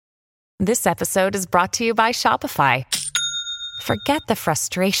This episode is brought to you by Shopify. Forget the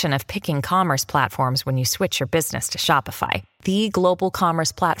frustration of picking commerce platforms when you switch your business to Shopify, the global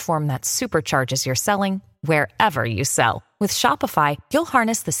commerce platform that supercharges your selling wherever you sell. With Shopify, you'll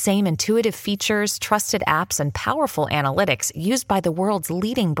harness the same intuitive features, trusted apps, and powerful analytics used by the world's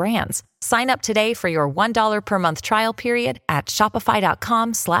leading brands. Sign up today for your $1 per month trial period at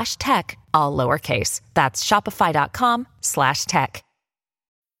shopify.com/tech, all lowercase. That's shopify.com/tech.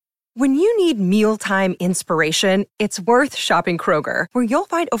 When you need mealtime inspiration, it's worth shopping Kroger, where you'll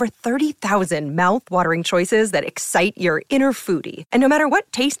find over 30,000 mouth-watering choices that excite your inner foodie. And no matter what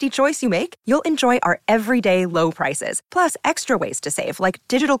tasty choice you make, you'll enjoy our everyday low prices, plus extra ways to save, like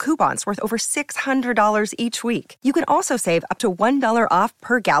digital coupons worth over $600 each week. You can also save up to $1 off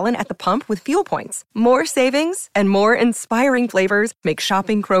per gallon at the pump with fuel points. More savings and more inspiring flavors make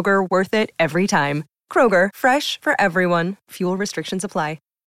shopping Kroger worth it every time. Kroger, fresh for everyone. Fuel restrictions apply.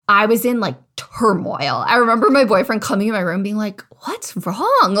 I was in like turmoil. I remember my boyfriend coming in my room being like, what's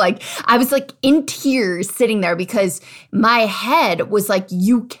wrong? Like, I was like in tears sitting there because my head was like,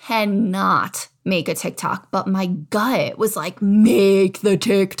 you cannot make a TikTok. But my gut was like, make the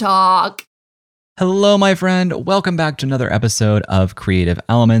TikTok. Hello, my friend. Welcome back to another episode of Creative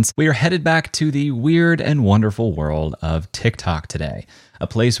Elements. We are headed back to the weird and wonderful world of TikTok today. A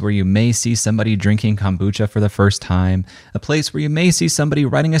place where you may see somebody drinking kombucha for the first time, a place where you may see somebody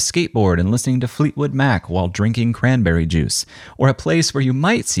riding a skateboard and listening to Fleetwood Mac while drinking cranberry juice, or a place where you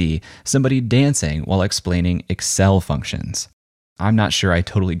might see somebody dancing while explaining Excel functions. I'm not sure I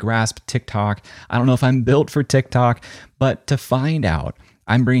totally grasp TikTok. I don't know if I'm built for TikTok, but to find out,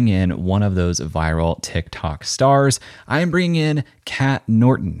 I'm bringing in one of those viral TikTok stars. I'm bringing in Kat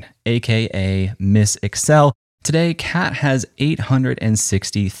Norton, aka Miss Excel. Today, Kat has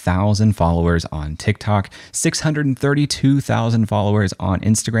 860,000 followers on TikTok, 632,000 followers on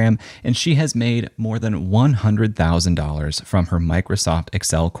Instagram, and she has made more than $100,000 from her Microsoft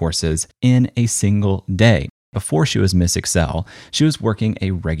Excel courses in a single day. Before she was Miss Excel, she was working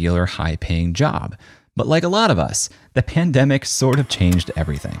a regular high-paying job. But like a lot of us, the pandemic sort of changed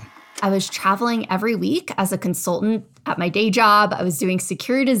everything. I was traveling every week as a consultant at my day job. I was doing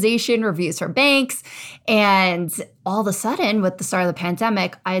securitization reviews for banks. And all of a sudden, with the start of the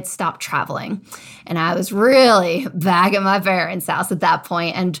pandemic, I had stopped traveling. And I was really back at my parents' house at that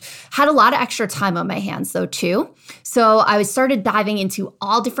point and had a lot of extra time on my hands, though, too. So I started diving into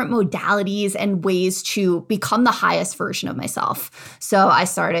all different modalities and ways to become the highest version of myself. So I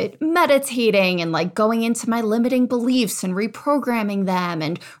started meditating and like going into my limiting beliefs and reprogramming them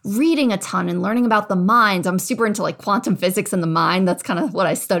and reading a ton and learning about the mind. I'm super into like quantum physics and the mind. That's kind of what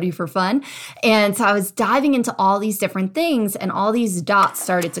I study for fun. And so I was diving into all these different things and all these dots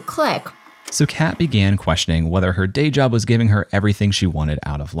started to click. So Kat began questioning whether her day job was giving her everything she wanted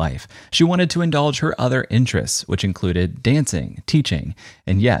out of life. She wanted to indulge her other interests, which included dancing, teaching,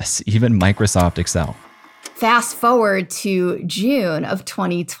 and yes, even Microsoft Excel. Fast forward to June of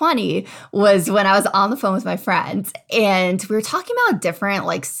 2020 was when I was on the phone with my friend and we were talking about different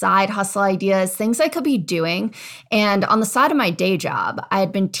like side hustle ideas, things I could be doing. And on the side of my day job, I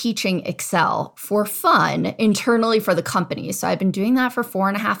had been teaching Excel for fun internally for the company. So I'd been doing that for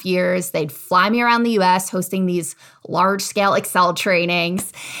 4.5 years. They'd fly me around the US hosting these large scale Excel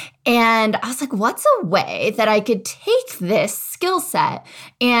trainings. And I was like, what's a way that I could take this skill set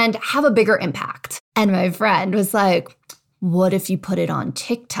and have a bigger impact? And my friend was like, what if you put it on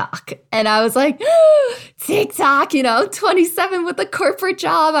TikTok? And I was like, TikTok, 27 with a corporate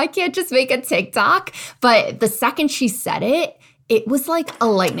job. I can't just make a TikTok. But the second she said it, it was like a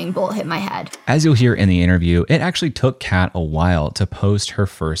lightning bolt hit my head. As you'll hear in the interview, it actually took Kat a while to post her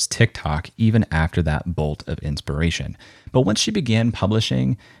first TikTok, even after that bolt of inspiration. But once she began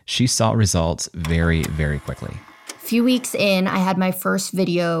publishing, she saw results very, very quickly. A few weeks in, I had my first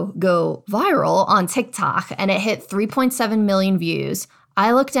video go viral on TikTok and it hit 3.7 million views.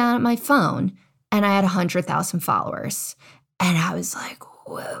 I looked down at my phone and I had 100,000 followers. And I was like,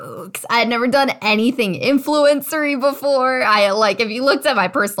 whoa, because I had never done anything influencery before. If you looked at my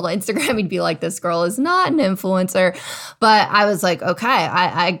personal Instagram, you'd be like, this girl is not an influencer. But I was like, okay,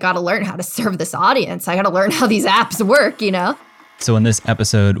 I got to learn how to serve this audience. I got to learn how these apps work, So in this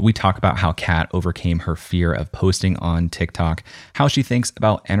episode, we talk about how Kat overcame her fear of posting on TikTok, how she thinks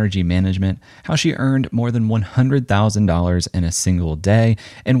about energy management, how she earned more than $100,000 in a single day,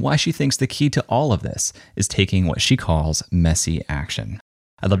 and why she thinks the key to all of this is taking what she calls messy action.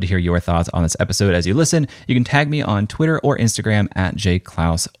 I'd love to hear your thoughts on this episode as you listen. You can tag me on Twitter or Instagram at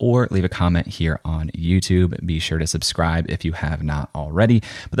jklaus or leave a comment here on YouTube. Be sure to subscribe if you have not already.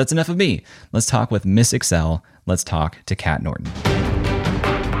 But that's enough of me. Let's talk with Miss Excel. Let's talk to Kat Norton.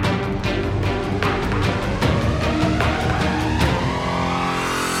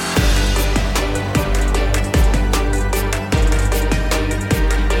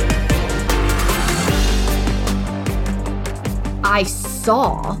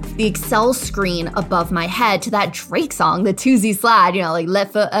 saw the Excel screen above my head to that Drake song, the 2Z slide, like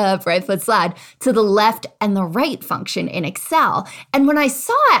left foot up, right foot slide, to the left and the right function in Excel. And when I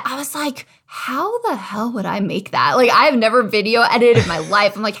saw it, I was like, how the hell would I make that? Like, I've never video edited in my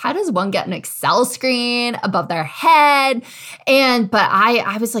life. I'm like, how does one get an Excel screen above their head? But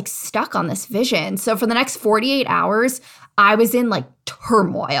I was like stuck on this vision. So for the next 48 hours, I was in like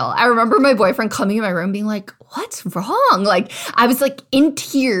turmoil. I remember my boyfriend coming in my room being like, what's wrong? Like, I was like in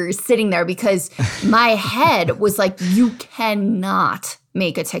tears sitting there because my head was like, you cannot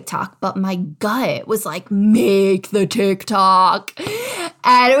make a TikTok. But my gut was like, make the TikTok.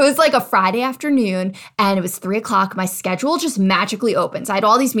 And it was like a Friday afternoon and it was 3:00. My schedule just magically opens. I had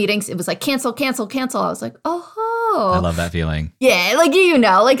all these meetings. It was like cancel, cancel, cancel. I was like, oh. I love that feeling. Yeah, like,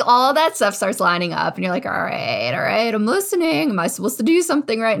 like all that stuff starts lining up and you're like, all right, I'm listening. Am I supposed to do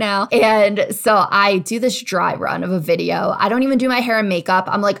something right now? And so I do this dry run of a video. I don't even do my hair and makeup.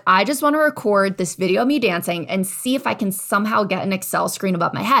 I'm like, I just want to record this video of me dancing and see if I can somehow get an Excel screen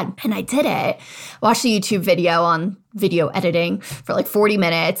above my head. And I did it. Watched the YouTube video on video editing for like 40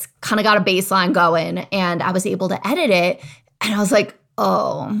 minutes, kind of got a baseline going, and I was able to edit it. And I was like,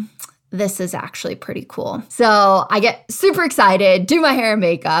 oh, this is actually pretty cool. So I get super excited, do my hair and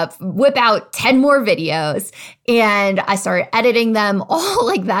makeup, whip out 10 more videos, and I started editing them all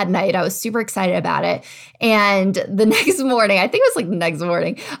like that night. I was super excited about it. And the next morning, I think it was like the next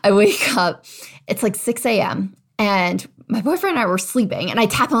morning, I wake up, it's like 6 a.m. and my boyfriend and I were sleeping, and I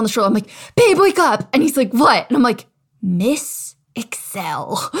tap him on the shoulder. I'm like, babe, wake up. And he's like, what? And I'm like, Miss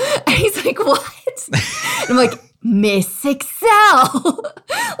Excel. And he's like, what? And I'm like, Miss Excel.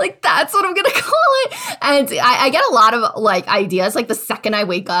 Like, that's what I'm going to call it. And I get a lot of like ideas like the second I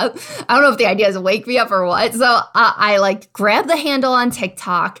wake up. I don't know if the ideas wake me up or what. So I like grab the handle on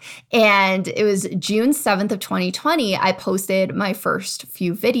TikTok, and it was June 7th of 2020. I posted my first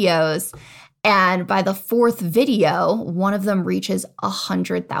few videos. And by the 4th video, one of them reaches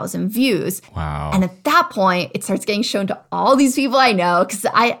 100,000 views. Wow. And at that point, it starts getting shown to all these people I know, because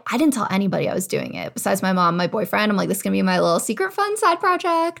I didn't tell anybody I was doing it besides my mom, my boyfriend. I'm like, this is going to be my little secret fun side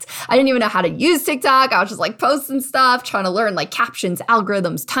project. I didn't even know how to use TikTok. I was just like posting stuff, trying to learn like captions,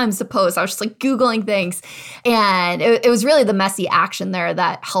 algorithms, times to post. I was just like Googling things. And it was really the messy action there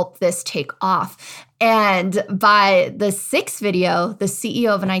that helped this take off. And by the 6th video, the CEO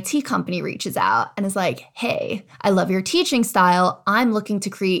of an IT company reaches out and is like, hey, I love your teaching style. I'm looking to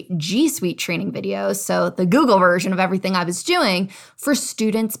create G Suite training videos, so the Google version of everything I was doing, for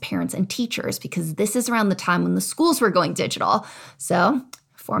students, parents, and teachers, because this is around the time when the schools were going digital. So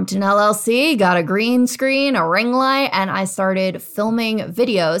formed an LLC, got a green screen, a ring light, and I started filming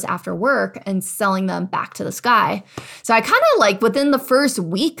videos after work and selling them back to the sky. So I kind of like within the first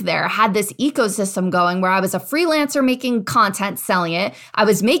week there had this ecosystem going where I was a freelancer making content, selling it. I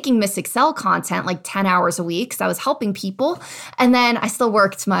was making Miss Excel content like 10 hours a week because I was helping people. And then I still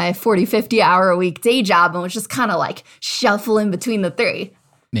worked my 40, 50 hour a week day job and was just kind of like shuffling between the three.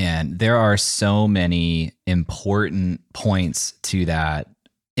 Man, there are so many important points to that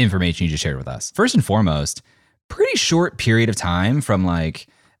information you just shared with us. First and foremost, pretty short period of time from like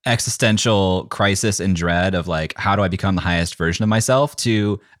existential crisis and dread of like, how do I become the highest version of myself,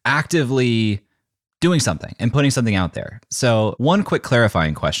 to actively doing something and putting something out there. So one quick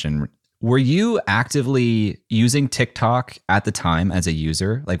clarifying question. Were you actively using TikTok at the time as a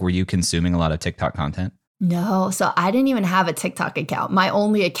user? Like, were you consuming a lot of TikTok content? No, so I didn't even have a TikTok account. My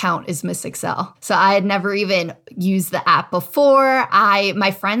only account is Miss Excel. So I had never even used the app before. My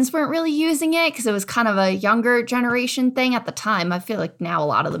friends weren't really using it because it was kind of a younger generation thing at the time. I feel like now a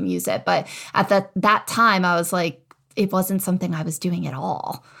lot of them use it. But at that time, I was like, it wasn't something I was doing at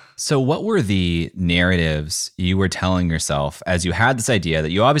all. So what were the narratives you were telling yourself as you had this idea that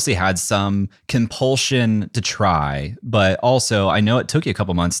you obviously had some compulsion to try, but also I know it took you a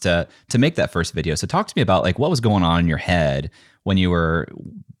couple months to make that first video. So talk to me about like what was going on in your head when you were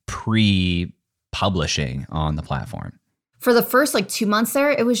pre-publishing on the platform. For the first like 2 months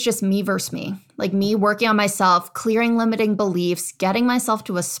there, it was just me versus me. Like me working on myself, clearing limiting beliefs, getting myself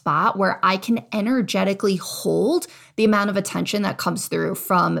to a spot where I can energetically hold the amount of attention that comes through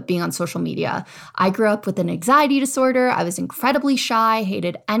from being on social media. I grew up with an anxiety disorder. I was incredibly shy,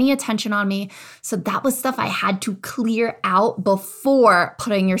 hated any attention on me. So that was stuff I had to clear out before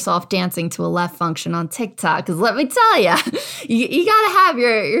putting yourself dancing to a left function on TikTok. Because let me tell you, you got to have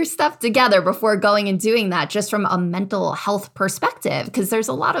your stuff together before going and doing that, just from a mental health perspective, because there's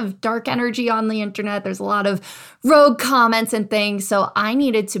a lot of dark energy on the internet. There's a lot of rogue comments and things. So I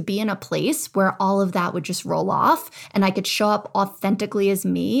needed to be in a place where all of that would just roll off and I could show up authentically as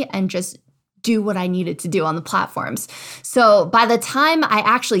me and just do what I needed to do on the platforms. So by the time I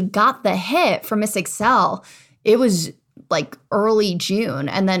actually got the hit for Miss Excel, it was like early June.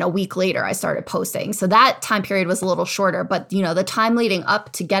 And then a week later, I started posting. So that time period was a little shorter. But, the time leading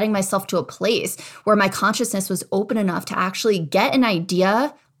up to getting myself to a place where my consciousness was open enough to actually get an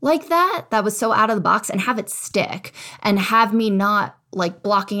idea like that was so out of the box and have it stick and have me not like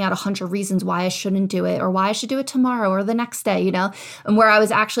blocking out 100 reasons why I shouldn't do it or why I should do it tomorrow or the next day, and where I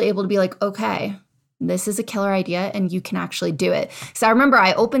was actually able to be like, okay, this is a killer idea and you can actually do it. So I remember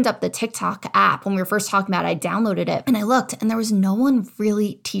I opened up the TikTok app when we were first talking about it. I downloaded it and I looked and there was no one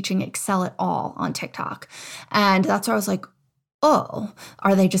really teaching Excel at all on TikTok. And that's where I was like, oh,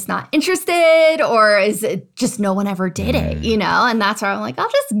 are they just not interested or is it just no one ever did it, And that's where I'm like, I'll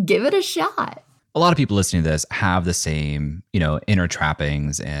just give it a shot. A lot of people listening to this have the same, inner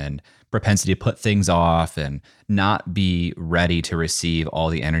trappings and propensity to put things off and not be ready to receive all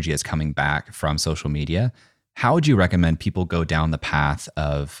the energy that's coming back from social media. How would you recommend people go down the path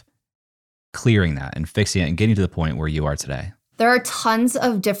of clearing that and fixing it and getting to the point where you are today? There are tons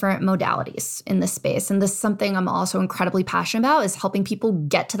of different modalities in this space. And this is something I'm also incredibly passionate about is helping people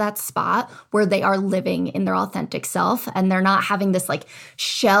get to that spot where they are living in their authentic self and they're not having this like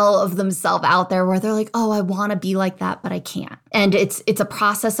shell of themselves out there where they're like, oh, I want to be like that, but I can't. And it's a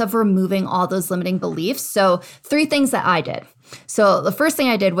process of removing all those limiting beliefs. So 3 things that I did. So the first thing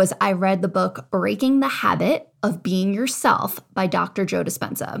I did was I read the book Breaking the Habit of Being Yourself by Dr. Joe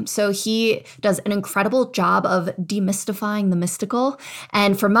Dispenza. So he does an incredible job of demystifying the mystical.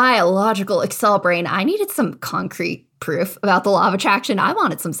 And for my logical Excel brain, I needed some concrete proof about the law of attraction. I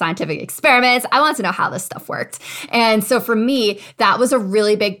wanted some scientific experiments. I wanted to know how this stuff worked. And so for me, that was a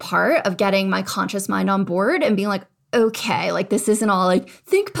really big part of getting my conscious mind on board and being like, okay, like this isn't all like,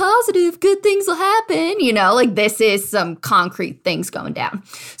 think positive, good things will happen, like this is some concrete things going down.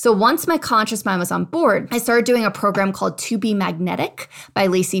 So once my conscious mind was on board, I started doing a program called To Be Magnetic by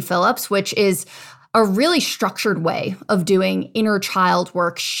Lacey Phillips, which is a really structured way of doing inner child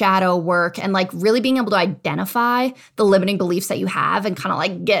work, shadow work, and like really being able to identify the limiting beliefs that you have and kind of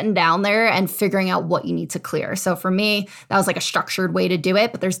like getting down there and figuring out what you need to clear. So for me, that was like a structured way to do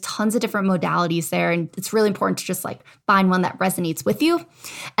it, but there's tons of different modalities there. And it's really important to just like find one that resonates with you.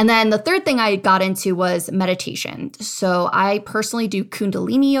 And then the third thing I got into was meditation. So I personally do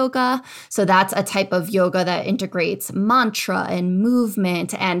Kundalini yoga. So that's a type of yoga that integrates mantra and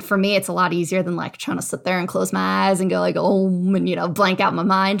movement. And for me, it's a lot easier than like trying to sit there and close my eyes and go like, oh, and, blank out my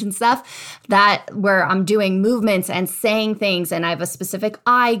mind and stuff. That where I'm doing movements and saying things and I have a specific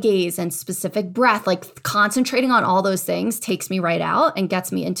eye gaze and specific breath, like concentrating on all those things takes me right out and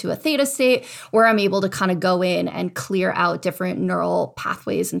gets me into a theta state where I'm able to kind of go in and clear out different neural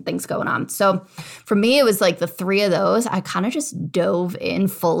pathways and things going on. So for me, it was like the 3 of those. I kind of just dove in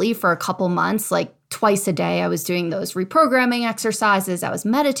fully for a couple months, like twice a day. I was doing those reprogramming exercises. I was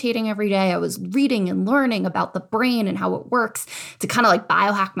meditating every day. I was reading and learning about the brain and how it works to kind of like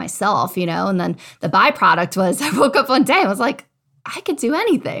biohack myself, and then the byproduct was I woke up one day and was like, I could do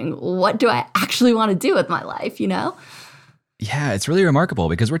anything. What do I actually want to do with my life, Yeah, it's really remarkable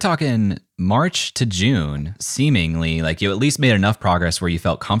because we're talking March to June, seemingly like you at least made enough progress where you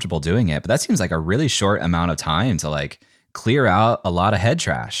felt comfortable doing it. But that seems like a really short amount of time to like clear out a lot of head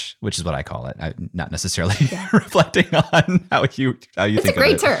trash, which is what I call it. I'm not necessarily reflecting on how you think of it. It's a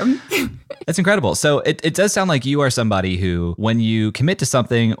great term. It's incredible. So it does sound like you are somebody who, when you commit to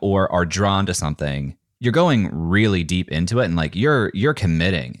something or are drawn to something, you're going really deep into it and like you're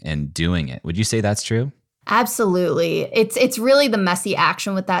committing and doing it. Would you say that's true? Absolutely. It's really the messy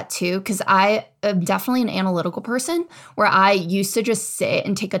action with that too, because I am definitely an analytical person where I used to just sit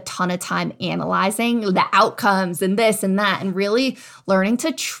and take a ton of time analyzing the outcomes and this and that, and really learning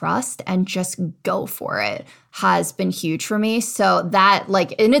to trust and just go for it has been huge for me. So that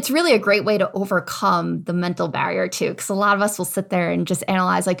and it's really a great way to overcome the mental barrier too, because a lot of us will sit there and just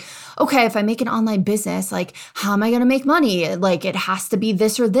analyze like, okay, if I make an online business, like how am I going to make money? Like it has to be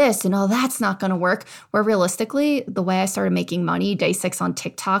this or this, and oh, that's not going to work. Where realistically, the way I started making money day 6 on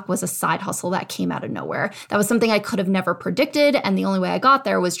TikTok was a side hustle that came out of nowhere. That was something I could have never predicted. And the only way I got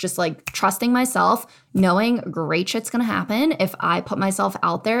there was just like trusting myself, knowing great shit's going to happen if I put myself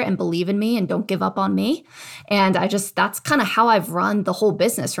out there and believe in me and don't give up on me. And that's kind of how I've run the whole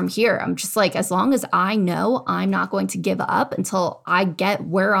business from here. I'm just like, as long as I know I'm not going to give up until I get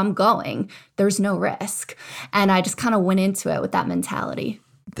where I'm going, there's no risk. And I just kind of went into it with that mentality.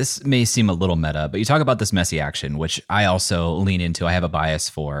 This may seem a little meta, but you talk about this messy action, which I also lean into. I have a bias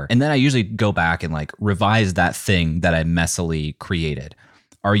for. And then I usually go back and like revise that thing that I messily created.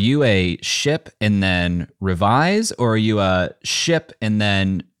 Are you a ship and then revise, or are you a ship and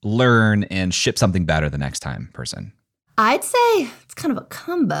then learn and ship something better the next time person? I'd say it's kind of a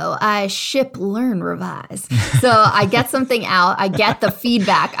combo. I ship, learn, revise. So I get something out, I get the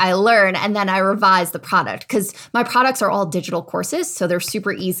feedback, I learn, and then I revise the product because my products are all digital courses. So they're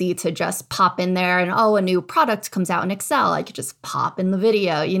super easy to just pop in there and, a new product comes out in Excel. I could just pop in the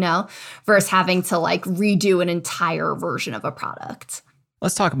video, versus having to like redo an entire version of a product.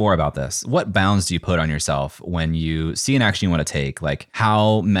 Let's talk more about this. What bounds do you put on yourself when you see an action you want to take? Like,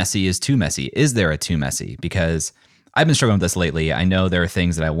 how messy is too messy? Is there a too messy? Because I've been struggling with this lately. I know there are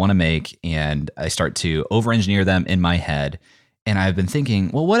things that I want to make and I start to over-engineer them in my head. And I've been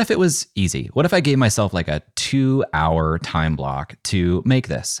thinking, well, what if it was easy? What if I gave myself like a 2-hour time block to make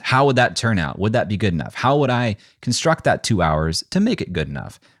this? How would that turn out? Would that be good enough? How would I construct that 2 hours to make it good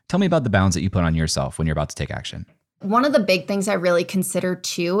enough? Tell me about the bounds that you put on yourself when you're about to take action. One of the big things I really consider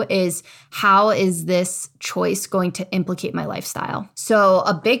too is how is this choice going to implicate my lifestyle? So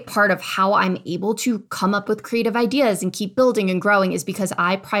a big part of how I'm able to come up with creative ideas and keep building and growing is because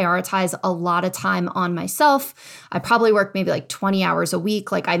I prioritize a lot of time on myself. I probably work maybe like 20 hours a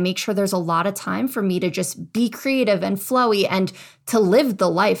week. Like I make sure there's a lot of time for me to just be creative and flowy and to live the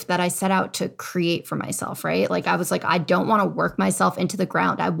life that I set out to create for myself, right? Like I was like, I don't want to work myself into the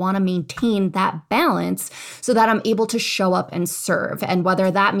ground. I want to maintain that balance so that I'm able to show up and serve. And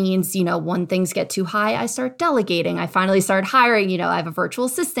whether that means, when things get too high, I start delegating. I finally started hiring, I have a virtual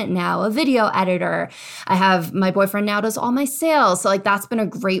assistant now, a video editor. I have my boyfriend now does all my sales. So like that's been a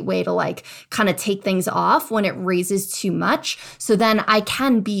great way to like kind of take things off when it raises too much. So then I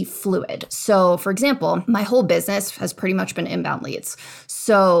can be fluid. So for example, my whole business has pretty much been inbound leads.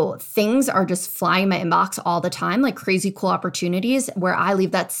 So things are just flying in my inbox all the time, like crazy cool opportunities where I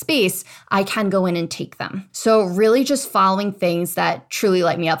leave that space, I can go in and take them. So really just following things that truly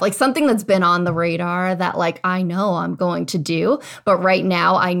light me up, like something that's been on the radar that like I know I'm going to do, but right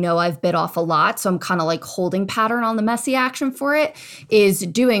now I know I've bit off a lot. So I'm kind of like holding pattern on the messy action for it is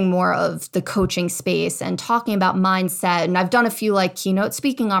doing more of the coaching space and talking about mindset. And I've done a few like keynote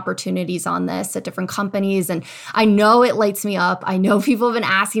speaking opportunities on this at different companies. And I know it lights me up. I know people have been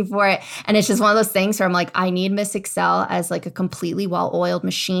asking for it. And it's just one of those things where I'm like, I need Miss Excel as like a completely well-oiled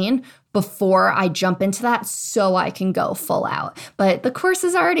machine before I jump into that so I can go full out. But the course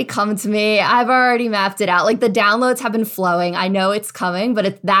has already come to me. I've already mapped it out. Like the downloads have been flowing. I know it's coming,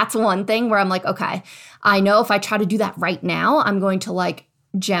 but that's one thing where I'm like, okay, I know if I try to do that right now, I'm going to like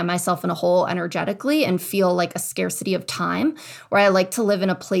jam myself in a hole energetically and feel like a scarcity of time, where I like to live in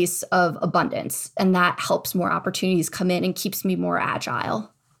a place of abundance. And that helps more opportunities come in and keeps me more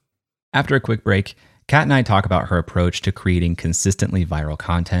agile. After a quick break, Kat and I talk about her approach to creating consistently viral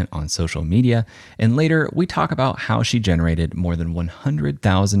content on social media. And later, we talk about how she generated more than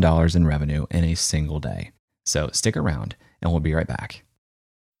 $100,000 in revenue in a single day. So stick around and we'll be right back.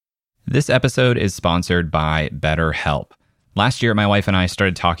 This episode is sponsored by BetterHelp. Last year, my wife and I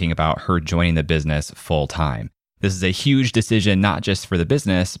started talking about her joining the business full time. This is a huge decision, not just for the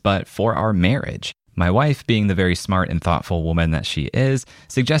business, but for our marriage. My wife, being the very smart and thoughtful woman that she is,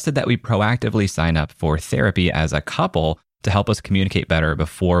 suggested that we proactively sign up for therapy as a couple to help us communicate better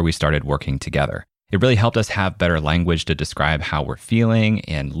before we started working together. It really helped us have better language to describe how we're feeling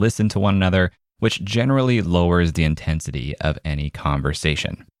and listen to one another, which generally lowers the intensity of any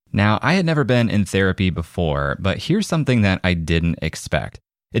conversation. Now, I had never been in therapy before, but here's something that I didn't expect.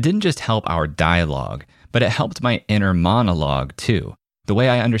 It didn't just help our dialogue, but it helped my inner monologue too. The way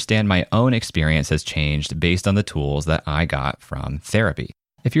I understand my own experience has changed based on the tools that I got from therapy.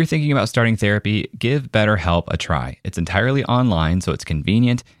 If you're thinking about starting therapy, give BetterHelp a try. It's entirely online, so it's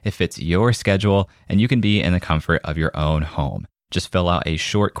convenient, it fits your schedule, and you can be in the comfort of your own home. Just fill out a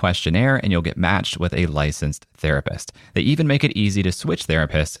short questionnaire and you'll get matched with a licensed therapist. They even make it easy to switch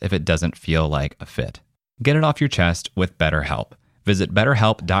therapists if it doesn't feel like a fit. Get it off your chest with BetterHelp. Visit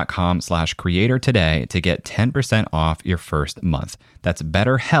betterhelp.com/creator today to get 10% off your first month. That's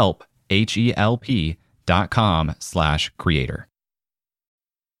BetterHelp, HELP.com/creator.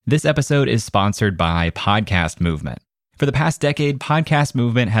 This episode is sponsored by Podcast Movement. For the past decade, Podcast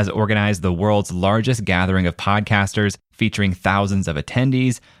Movement has organized the world's largest gathering of podcasters, featuring thousands of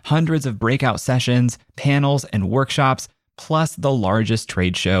attendees, hundreds of breakout sessions, panels, and workshops, plus the largest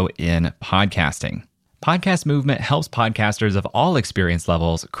trade show in podcasting. Podcast Movement helps podcasters of all experience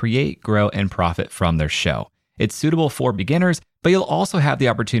levels create, grow, and profit from their show. It's suitable for beginners, but you'll also have the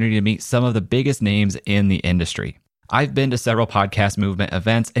opportunity to meet some of the biggest names in the industry. I've been to several Podcast Movement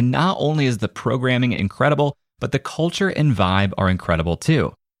events, and not only is the programming incredible, but the culture and vibe are incredible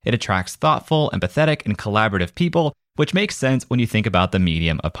too. It attracts thoughtful, empathetic, and collaborative people, which makes sense when you think about the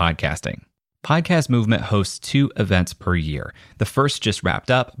medium of podcasting. Podcast Movement hosts 2 events per year. The first just wrapped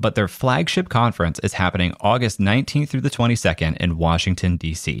up, but their flagship conference is happening August 19th through the 22nd in Washington,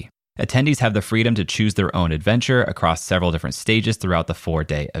 D.C. Attendees have the freedom to choose their own adventure across several different stages throughout the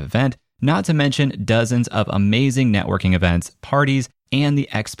 4-day event, not to mention dozens of amazing networking events, parties, and the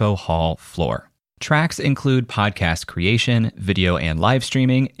expo hall floor. Tracks include podcast creation, video and live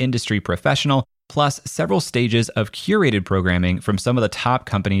streaming, industry professional, plus several stages of curated programming from some of the top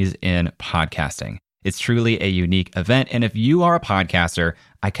companies in podcasting. It's truly a unique event, and if you are a podcaster,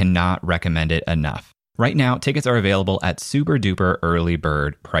 I cannot recommend it enough. Right now, tickets are available at super duper early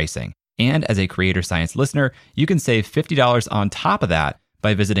bird pricing. And as a Creator Science listener, you can save $50 on top of that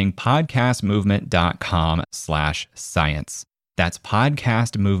by visiting podcastmovement.com/science. That's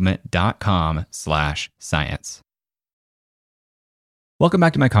podcastmovement.com/science. Welcome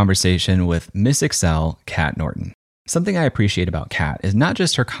back to my conversation with Miss Excel, Kat Norton. Something I appreciate about Kat is not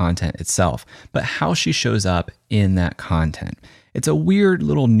just her content itself, but how she shows up in that content. It's a weird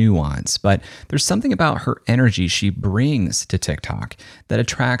little nuance, but there's something about her energy she brings to TikTok that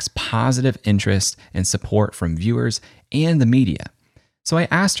attracts positive interest and support from viewers and the media. So I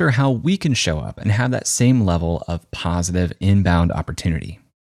asked her how we can show up and have that same level of positive inbound opportunity.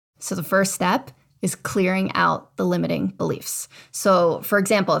 So the first step is clearing out the limiting beliefs. So for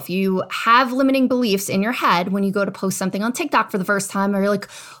example, if you have limiting beliefs in your head when you go to post something on TikTok for the first time, or you're like,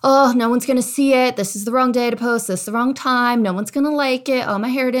 oh, no one's gonna see it, this is the wrong day to post, this is the wrong time, no one's gonna like it, oh, my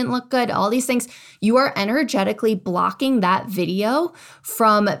hair didn't look good, all these things, you are energetically blocking that video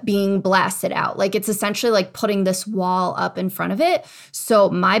from being blasted out. Like it's essentially like putting this wall up in front of it. So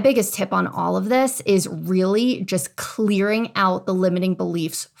my biggest tip on all of this is really just clearing out the limiting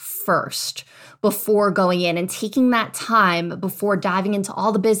beliefs first, before going in and taking that time before diving into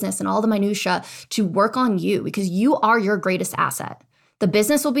all the business and all the minutia to work on you, because you are your greatest asset. The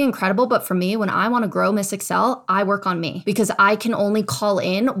business will be incredible, but for me, when I want to grow Miss Excel, I work on me because I can only call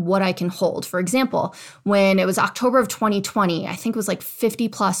in what I can hold. For example, when it was October of 2020, I think it was like 50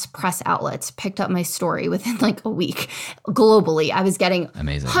 plus press outlets picked up my story within like a week. Globally, I was getting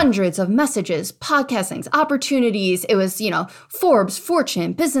hundreds of messages, podcast things, opportunities. It was, Forbes,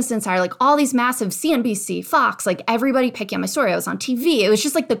 Fortune, Business Insider, like all these massive CNBC, Fox, like everybody picking up my story. I was on TV. It was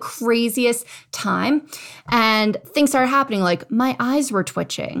just like the craziest time. And things started happening. Like my eyes were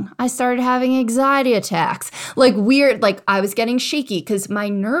twitching. I started having anxiety attacks, like weird, like I was getting shaky because my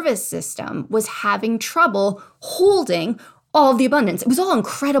nervous system was having trouble holding all of the abundance. It was all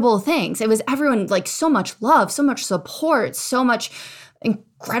incredible things. It was everyone, like so much love, so much support, so much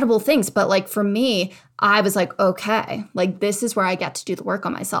incredible things. But like for me, I was like, okay, like this is where I get to do the work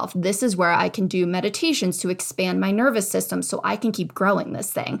on myself. This is where I can do meditations to expand my nervous system so I can keep growing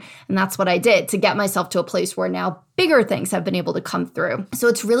this thing. And that's what I did to get myself to a place where now bigger things have been able to come through. So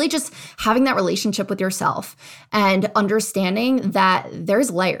it's really just having that relationship with yourself and understanding that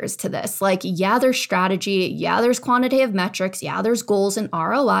there's layers to this. Like, yeah, there's strategy. Yeah, there's quantitative metrics. Yeah, there's goals and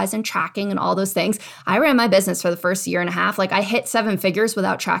ROIs and tracking and all those things. I ran my business for the first year and a half. Like I hit 7 figures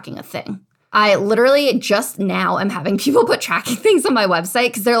without tracking a thing. I literally just now am having people put tracking things on my website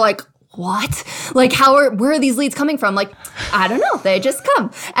because they're like, what? Like, where are these leads coming from? Like, I don't know. They just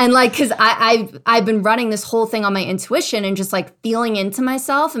come. And like, cause I've been running this whole thing on my intuition and just like feeling into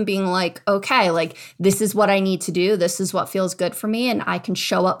myself and being like, okay, like this is what I need to do. This is what feels good for me. And I can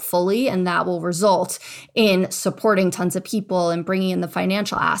show up fully and that will result in supporting tons of people and bringing in the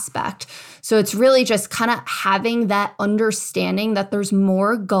financial aspect. So it's really just kind of having that understanding that there's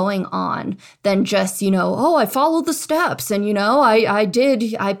more going on than just, oh, I followed the steps and,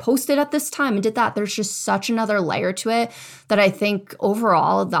 I posted at this time and did that. There's just such another layer to it that I think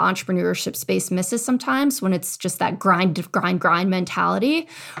overall the entrepreneurship space misses sometimes when it's just that grind mentality,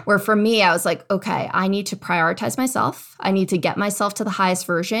 where for me, I was like, okay, I need to prioritize myself. I need to get myself to the highest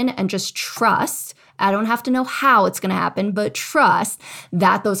version and just trust. I don't have to know how it's going to happen, but trust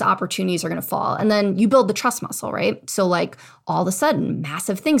that those opportunities are going to fall. And then you build the trust muscle, right? So like all of a sudden,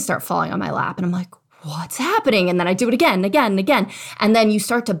 massive things start falling on my lap. And I'm like, what's happening? And then I do it again. And then you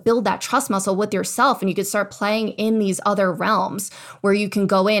start to build that trust muscle with yourself and you can start playing in these other realms where you can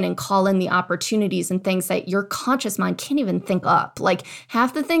go in and call in the opportunities and things that your conscious mind can't even think up. Like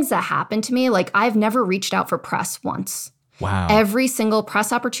half the things that happen to me, like I've never reached out for press once. Wow. Every single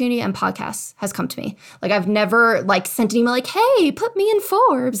press opportunity and podcast has come to me. Like I've never like sent an email like, hey, put me in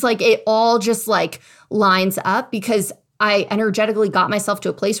Forbes. Like it all just like lines up because I energetically got myself to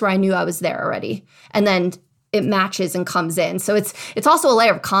a place where I knew I was there already. And then it matches and comes in. So it's also a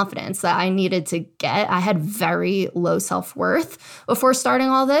layer of confidence that I needed to get. I had very low self-worth before starting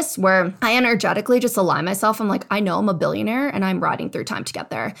all this, where I energetically just align myself. I'm like, I know I'm a billionaire and I'm riding through time to get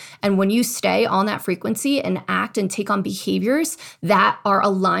there. And when you stay on that frequency and act and take on behaviors that are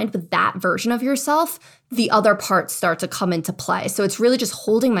aligned with that version of yourself, the other parts start to come into play. So it's really just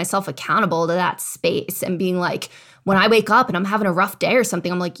holding myself accountable to that space and being like, when I wake up and I'm having a rough day or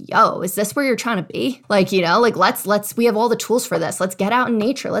something, I'm like, yo, is this where you're trying to be? Like, you know, like let's we have all the tools for this. Let's get out in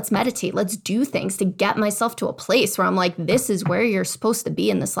nature. Let's meditate. Let's do things to get myself to a place where I'm like, this is where you're supposed to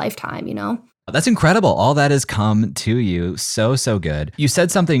be in this lifetime, you know? That's incredible. All that has come to you. So good. You said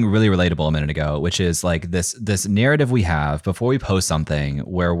something really relatable a minute ago, which is like this narrative we have before we post something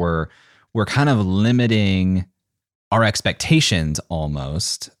where we're kind of limiting our expectations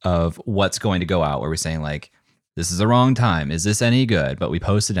almost of what's going to go out, where we're saying like, this is the wrong time. Is this any good? But we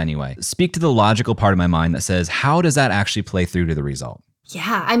post it anyway. Speak to the logical part of my mind that says, how does that actually play through to the result?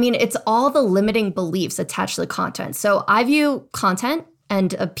 Yeah, I mean, it's all the limiting beliefs attached to the content. So I view content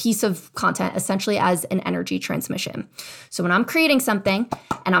and a piece of content essentially as an energy transmission. So when I'm creating something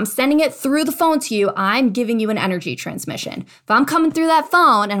and I'm sending it through the phone to you, I'm giving you an energy transmission. If I'm coming through that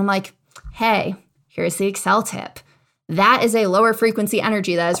phone and I'm like, hey, here's the Excel tip, that is a lower frequency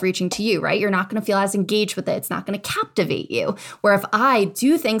energy that is reaching to you, right? You're not going to feel as engaged with it. It's not going to captivate you. Where if I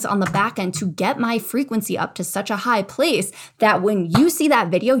do things on the back end to get my frequency up to such a high place that when you see that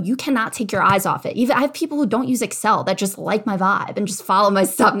video, you cannot take your eyes off it. Even I have people who don't use Excel that just like my vibe and just follow my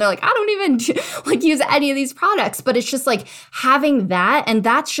stuff. And they're like, I don't even like use any of these products. But it's just like having that, and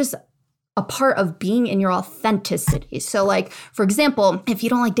that's just a part of being in your authenticity. So like, for example, if you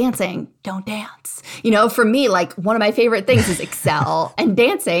don't like dancing, don't dance. You know, for me, like one of my favorite things is Excel and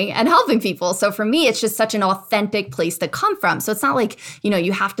dancing and helping people. So for me, it's just such an authentic place to come from. So it's not like, you know,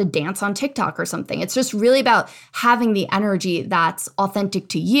 you have to dance on TikTok or something. It's just really about having the energy that's authentic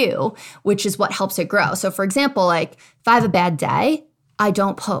to you, which is what helps it grow. So for example, like if I have a bad day, I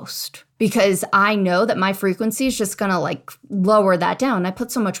don't post because I know that my frequency is just going to like lower that down. I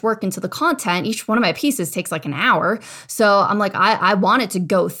put so much work into the content. Each one of my pieces takes like an hour. So I'm like, I want it to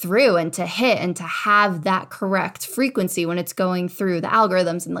go through and to hit and to have that correct frequency when it's going through the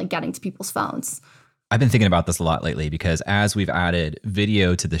algorithms and like getting to people's phones. I've been thinking about this a lot lately because as we've added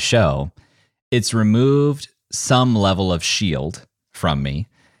video to the show, it's removed some level of shield from me.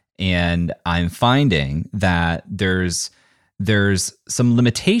 And I'm finding that there's some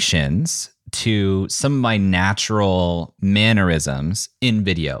limitations to some of my natural mannerisms in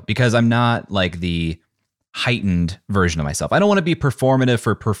video because I'm not like the heightened version of myself. I don't want to be performative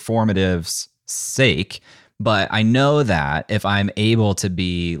for performative's sake, but I know that if I'm able to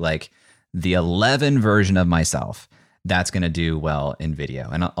be like the 11 version of myself, that's going to do well in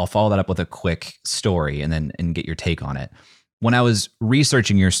video. And I'll follow that up with a quick story and get your take on it. When I was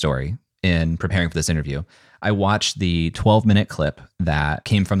researching your story in preparing for this interview, I watched the 12-minute clip that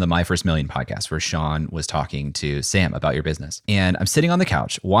came from the My First Million podcast where Sean was talking to Sam about your business. And I'm sitting on the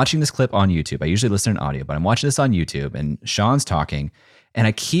couch watching this clip on YouTube. I usually listen to audio, but I'm watching this on YouTube and Sean's talking and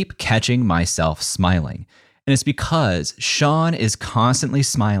I keep catching myself smiling. And it's because Sean is constantly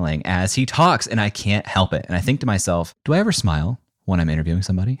smiling as he talks and I can't help it. And I think to myself, do I ever smile when I'm interviewing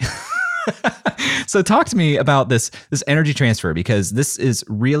somebody? So talk to me about this energy transfer, because this is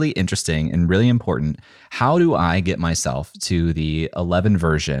really interesting and really important. How do I get myself to the 11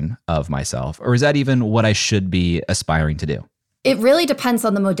 version of myself? Or is that even what I should be aspiring to do? It really depends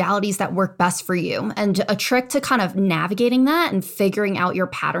on the modalities that work best for you. And a trick to kind of navigating that and figuring out your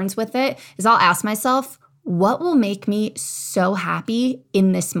patterns with it is I'll ask myself, what will make me so happy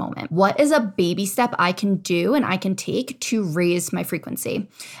in this moment? What is a baby step I can do and I can take to raise my frequency?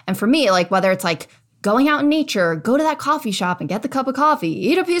 And for me, like whether it's like going out in nature, go to that coffee shop and get the cup of coffee,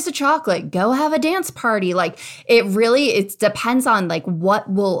 eat a piece of chocolate, go have a dance party. Like it depends on like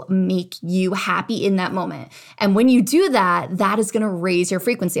what will make you happy in that moment. And when you do that, that is going to raise your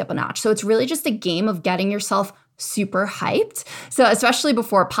frequency up a notch. So it's really just a game of getting yourself super hyped. So especially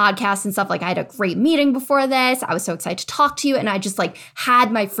before podcasts and stuff, like I had a great meeting before this. I was so excited to talk to you. And I just like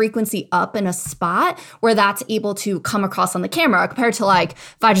had my frequency up in a spot where that's able to come across on the camera compared to like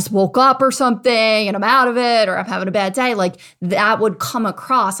if I just woke up or something and I'm out of it or I'm having a bad day, like that would come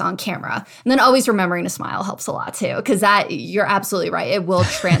across on camera. And then always remembering to smile helps a lot too, because that you're absolutely right. It will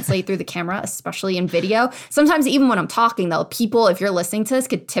translate through the camera, especially in video. Sometimes even when I'm talking though, people, if you're listening to this,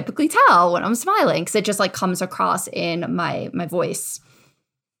 could typically tell when I'm smiling because it just like comes across in my voice.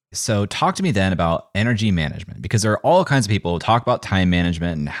 So talk to me then about energy management, because there are all kinds of people who talk about time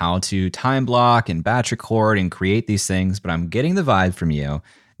management and how to time block and batch record and create these things. But I'm getting the vibe from you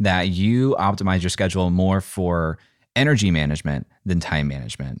that you optimize your schedule more for energy management than time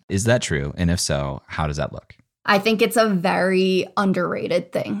management. Is that true? And if so, how does that look? I think it's a very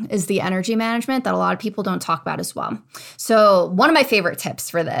underrated thing, is the energy management that a lot of people don't talk about as well. So one of my favorite tips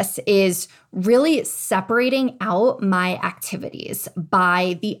for this is really separating out my activities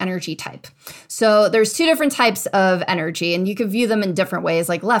by the energy type. So there's two different types of energy, and you can view them in different ways,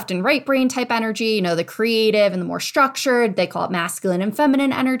 like left and right brain type energy, the creative and the more structured. They call it masculine and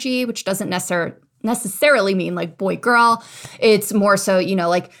feminine energy, which doesn't necessarily mean like boy girl. It's more so,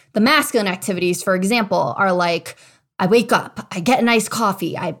 like the masculine activities, for example, are like I wake up, I get a nice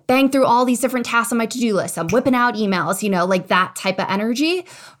coffee, I bang through all these different tasks on my to-do list, I'm whipping out emails, like that type of energy,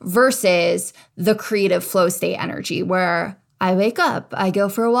 versus the creative flow state energy where I wake up, I go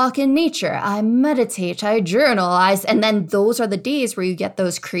for a walk in nature, I meditate, I journal, and then those are the days where you get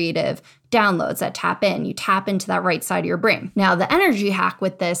those creative downloads that tap in. You tap into that right side of your brain. Now, the energy hack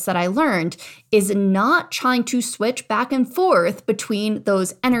with this that I learned is not trying to switch back and forth between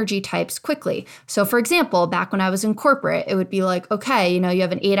those energy types quickly. So for example, back when I was in corporate, it would be like, okay, you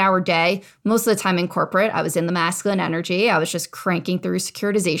have an 8-hour day. Most of the time in corporate, I was in the masculine energy. I was just cranking through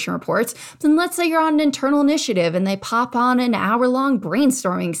securitization reports. Then let's say you're on an internal initiative and they pop on an hour-long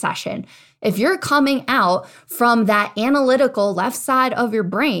brainstorming session. If you're coming out from that analytical left side of your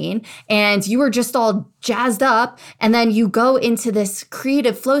brain and you were just all jazzed up and then you go into this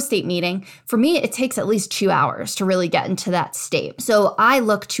creative flow state meeting, for me, it takes at least 2 hours to really get into that state. So I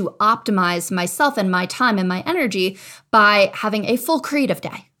look to optimize myself and my time and my energy by having a full creative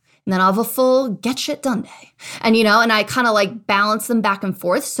day. And then I'll have a full get shit done day. And, and I kind of like balance them back and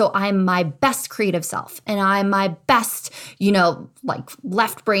forth. So I'm my best creative self and I'm my best, like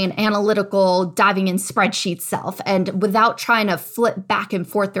left brain analytical diving in spreadsheet self, and without trying to flip back and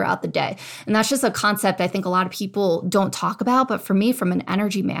forth throughout the day. And that's just a concept I think a lot of people don't talk about. But for me, from an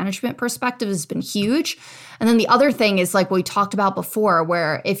energy management perspective, has been huge. And then the other thing is like what we talked about before,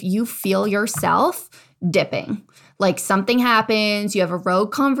 where if you feel yourself dipping, like something happens, you have a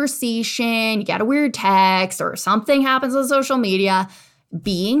rogue conversation, you get a weird text, or something happens on social media,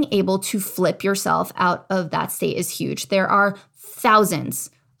 being able to flip yourself out of that state is huge. There are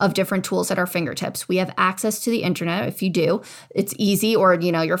thousands of different tools at our fingertips. We have access to the internet. If you do, it's easy, or,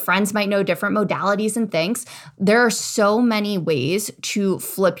 your friends might know different modalities and things. There are so many ways to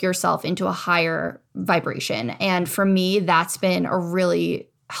flip yourself into a higher vibration. And for me, that's been a really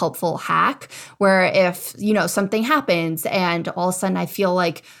helpful hack where if, something happens and all of a sudden I feel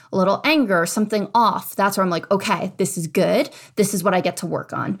like a little anger or something off, that's where I'm like, okay, this is good. This is what I get to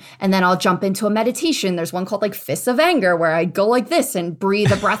work on. And then I'll jump into a meditation. There's one called like Fists of Anger where I go like this and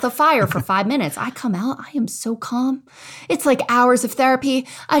breathe a breath of fire for 5 minutes. I come out, I am so calm. It's like hours of therapy.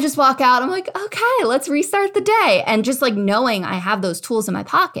 I just walk out. I'm like, okay, let's restart the day. And just like knowing I have those tools in my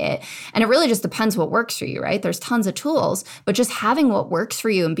pocket. And it really just depends what works for you, right? There's tons of tools, but just having what works for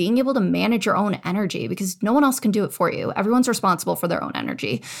you and being able to manage your own energy, because no one else can do it for you. Everyone's responsible for their own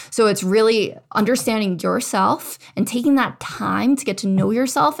energy. So it's really understanding yourself and taking that time to get to know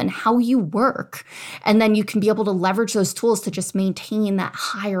yourself and how you work. And then you can be able to leverage those tools to just maintain that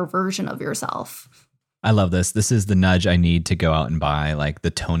higher version of yourself. I love this. This is the nudge I need to go out and buy like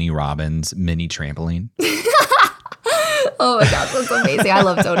the Tony Robbins mini trampoline. Oh my gosh, that's amazing. I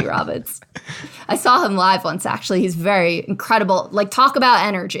love Tony Robbins. I saw him live once, actually. He's very incredible. Like, talk about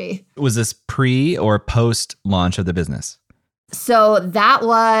energy. Was this pre or post launch of the business? So that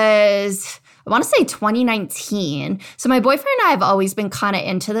was, I want to say 2019. So my boyfriend and I have always been kind of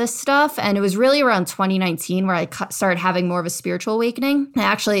into this stuff. And it was really around 2019 where I started having more of a spiritual awakening.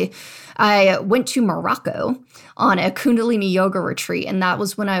 I went to Morocco on a Kundalini yoga retreat. And that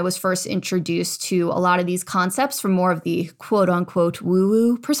was when I was first introduced to a lot of these concepts from more of the quote unquote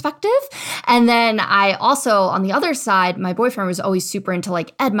woo-woo perspective. And then I also, on the other side, my boyfriend was always super into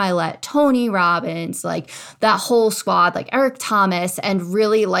like Ed Milet, Tony Robbins, like that whole squad, like Eric Thomas, and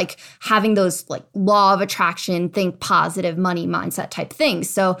really like having those like law of attraction, think positive money mindset type things.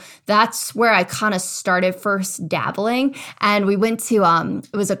 So that's where I kind of started first dabbling. And we went to,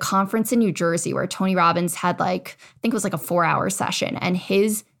 it was a conference in New Jersey where Tony Robbins had like, I think it was like a 4-hour session, and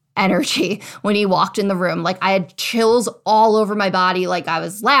his energy when he walked in the room, like I had chills all over my body. Like I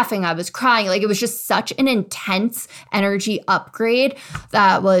was laughing, I was crying. Like it was just such an intense energy upgrade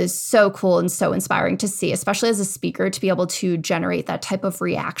that was so cool and so inspiring to see, especially as a speaker, to be able to generate that type of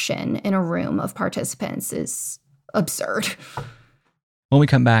reaction in a room of participants is absurd. When we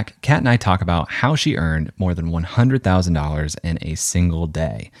come back, Kat and I talk about how she earned more than $100,000 in a single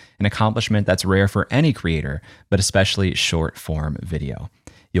day, an accomplishment that's rare for any creator, but especially short form video.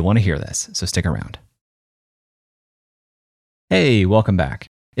 You'll want to hear this, so stick around. Hey, welcome back.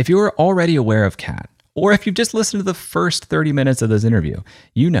 If you are already aware of Kat, or if you've just listened to the first 30 minutes of this interview,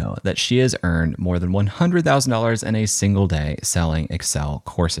 you know that she has earned more than $100,000 in a single day selling Excel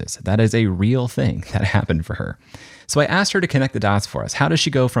courses. That is a real thing that happened for her. So I asked her to connect the dots for us. How does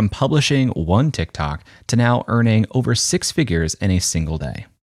she go from publishing one TikTok to now earning over 6 figures in a single day?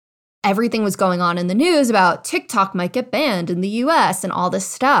 Everything was going on in the news about TikTok might get banned in the US and all this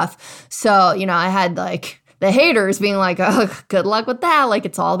stuff. So, I had the haters being like, oh, good luck with that.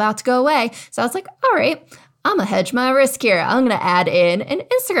 It's all about to go away. So I was like, all right, I'm going to hedge my risk here. I'm going to add in an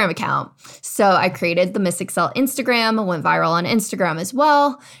Instagram account. So I created the Miss Excel Instagram, went viral on Instagram as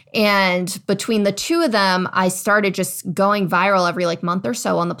well. And between the two of them, I started just going viral every month or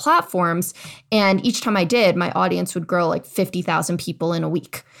so on the platforms. And each time I did, my audience would grow 50,000 people in a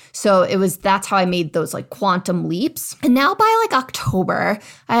week. So that's how I made those quantum leaps. And now by October,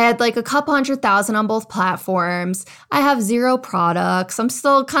 I had a couple 100,000 on both platforms. I have 0 products. I'm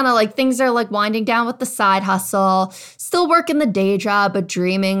still kind of things are winding down with the side hustle, still working the day job, but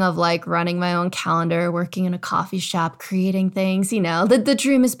dreaming of running my own calendar, working in a coffee shop, creating things, the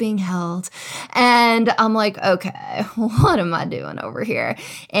dream is being held. And I'm okay, what am I doing over here?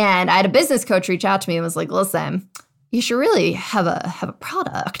 And I had a business coach reach out to me and was like, listen, you should really have a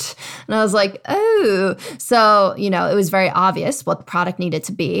product. And I was like, oh. So, it was very obvious what the product needed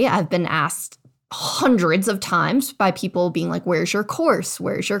to be. I've been asked hundreds of times by people being like, where's your course?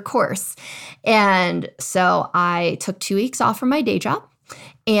 Where's your course? And so I took 2 weeks off from my day job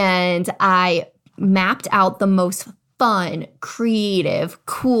and I mapped out the most fun, creative,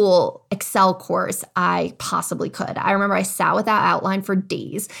 cool Excel course I possibly could. I remember I sat with that outline for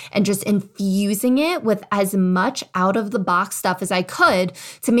days and just infusing it with as much out of the box stuff as I could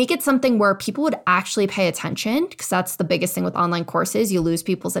to make it something where people would actually pay attention, because that's the biggest thing with online courses. You lose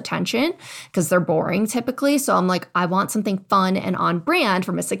people's attention because they're boring typically. So I'm like, I want something fun and on brand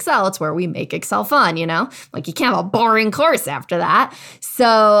for Miss Excel. It's where we make Excel fun, you can't have a boring course after that.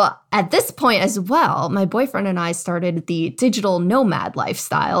 So at this point as well, my boyfriend and I started the digital nomad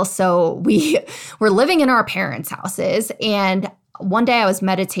lifestyle. So we were living in our parents' houses. And one day I was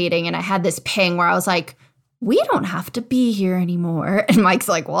meditating and I had this ping where I was like, we don't have to be here anymore. And Mike's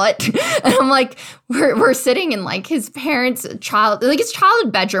like, what? And I'm like, we're sitting in his parents' his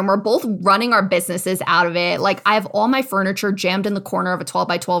childhood bedroom. We're both running our businesses out of it. I have all my furniture jammed in the corner of a 12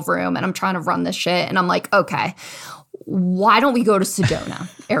 by 12 room and I'm trying to run this shit. And I'm like, okay, why don't we go to Sedona,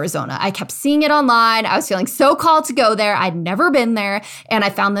 Arizona? I kept seeing it online. I was feeling so called to go there. I'd never been there. And I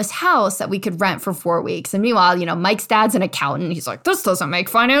found this house that we could rent for 4 weeks. And meanwhile, Mike's dad's an accountant. He's like, this doesn't make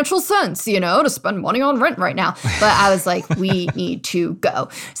financial sense, to spend money on rent right now. But I was like, we need to go.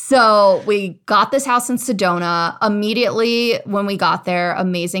 So we got this house in Sedona. Immediately when we got there,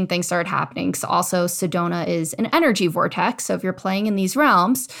 amazing things started happening. So also Sedona is an energy vortex. So if you're playing in these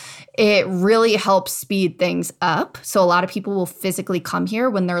realms, it really helps speed things up. So a lot of people will physically come here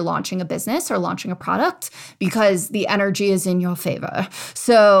when they're launching a business or launching a product because the energy is in your favor.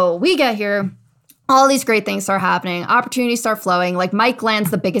 So we get here. All these great things start happening. Opportunities start flowing. Mike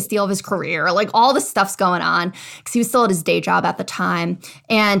lands the biggest deal of his career. All this stuff's going on because he was still at his day job at the time.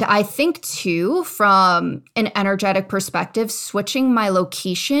 And I think too, from an energetic perspective, switching my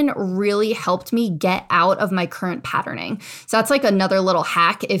location really helped me get out of my current patterning. So that's another little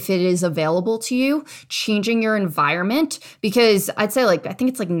hack if it is available to you, changing your environment, because I'd say I think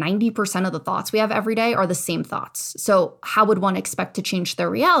it's 90% of the thoughts we have every day are the same thoughts. So how would one expect to change their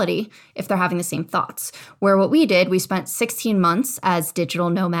reality if they're having the same thoughts? Where what we did, we spent 16 months as digital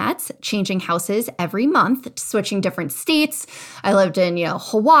nomads, changing houses every month, switching different states. I lived in,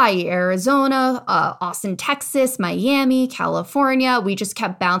 Hawaii, Arizona, Austin, Texas, Miami, California. We just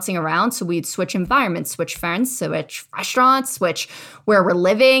kept bouncing around. So we'd switch environments, switch friends, switch restaurants, switch where we're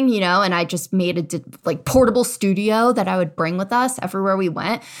living, and I just made a portable studio that I would bring with us everywhere we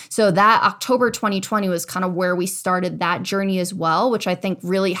went. So that October 2020 was kind of where we started that journey as well, which I think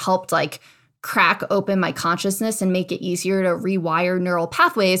really helped crack open my consciousness and make it easier to rewire neural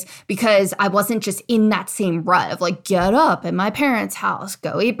pathways, because I wasn't just in that same rut of get up at my parents' house,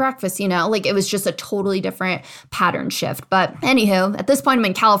 go eat breakfast, it was just a totally different pattern shift. But anywho, at this point, I'm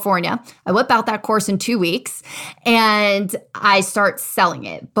in California. I whip out that course in 2 weeks and I start selling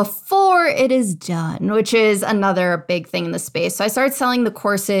it before it is done, which is another big thing in the space. So I started selling the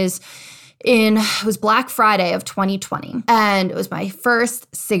courses it was Black Friday of 2020, and it was my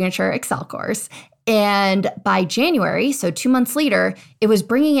first signature Excel course. And by January, so 2 months later, it was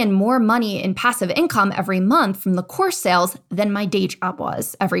bringing in more money in passive income every month from the course sales than my day job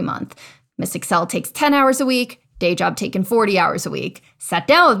was every month. Miss Excel takes 10 hours a week, day job taking 40 hours a week, sat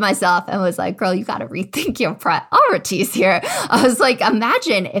down with myself and was like, girl, you got to rethink your priorities here. I was like,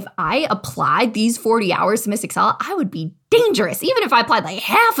 imagine if I applied these 40 hours to Miss Excel, I would be dangerous, even if I applied like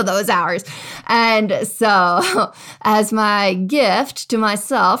half of those hours. And so as my gift to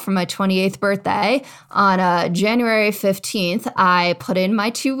myself for my 28th birthday on January 15th, I put in my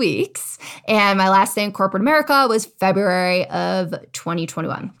 2 weeks, and my last day in corporate America was February of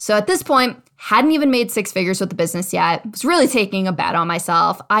 2021. So at this point, hadn't even made six figures with the business yet. Was really taking a bet on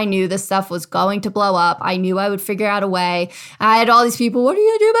myself. I knew this stuff was going to blow up. I knew I would figure out a way. I had all these people, what are you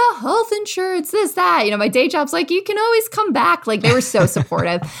gonna do about health insurance, this, that? You know, my day job's like, you can always come back. Like, they were so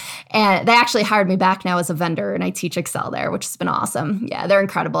supportive. And they actually hired me back now as a vendor, and I teach Excel there, which has been awesome. Yeah, they're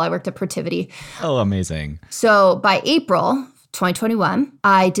incredible. I worked at Protivity. Oh, amazing. So by April 2021,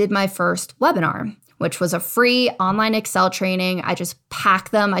 I did my first webinar, which was a free online Excel training. I just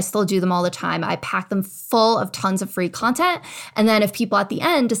pack them. I still do them all the time. I pack them full of tons of free content. And then if people at the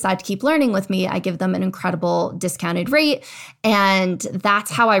end decide to keep learning with me, I give them an incredible discounted rate. And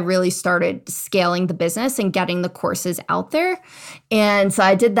that's how I really started scaling the business and getting the courses out there. And so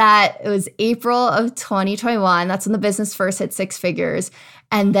I did that. It was April of 2021. That's when the business first hit six figures.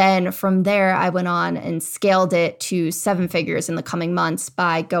 And then from there, I went on and scaled it to seven figures in the coming months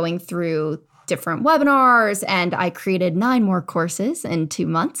by going through different webinars, and I created 9 more courses in 2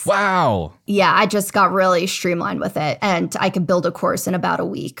 months. Wow. Yeah, I just got really streamlined with it, and I could build a course in about a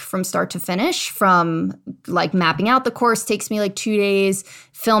week from start to finish. From like mapping out the course takes me like 2 days,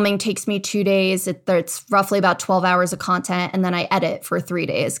 filming takes me 2 days. It's roughly about 12 hours of content, and then I edit for 3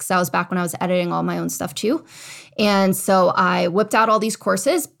 days because that was back when I was editing all my own stuff too. And so I whipped out all these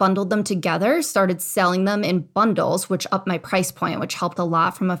courses, bundled them together, started selling them in bundles, which upped my price point, which helped a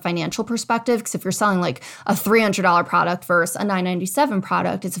lot from a financial perspective. Because if you're selling like a $300 product versus a $997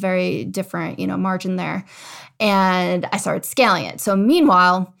 product, it's a very different, margin there. And I started scaling it. So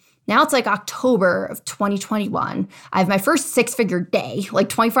meanwhile, now it's like October of 2021. I have my first six-figure day, like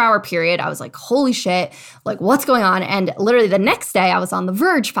 24-hour period. I was like, holy shit, like what's going on? And literally the next day I was on the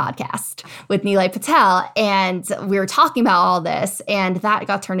Verge podcast with Nilay Patel, and we were talking about all this, and that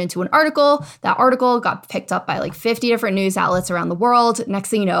got turned into an article. That article got picked up by like 50 different news outlets around the world. Next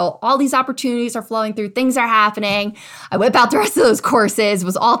thing you know, all these opportunities are flowing through, things are happening. I whip out the rest of those courses. It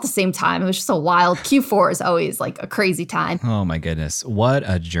was all at the same time. It was just so wild. Q4 is always like a crazy time. Oh my goodness. What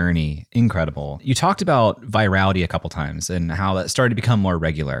a journey. Incredible. You talked about virality a couple times and how that started to become more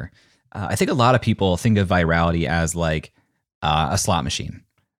regular. I think a lot of people think of virality as like a slot machine,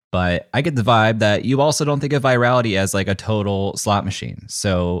 but I get the vibe that you also don't think of virality as like a total slot machine.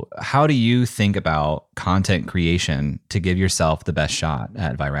 So how do you think about content creation to give yourself the best shot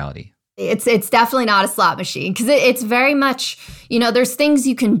at virality? It's definitely not a slot machine because it's very much, there's things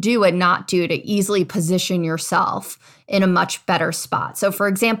you can do and not do to easily position yourself in a much better spot. So for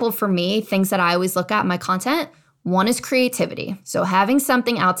example, for me, things that I always look at in my content, one is creativity. So having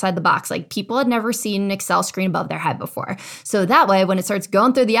something outside the box, like people had never seen an Excel screen above their head before. So that way, when it starts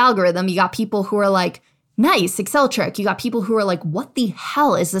going through the algorithm, you got people who are like, nice Excel trick. You got people who are like, what the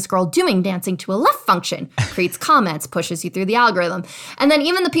hell is this girl doing dancing to a left function? Creates comments, pushes you through the algorithm. And then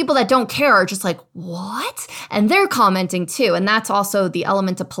even the people that don't care are just like, what? And they're commenting too. And that's also the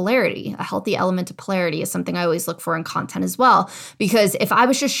element of polarity. A healthy element of polarity is something I always look for in content as well. Because if I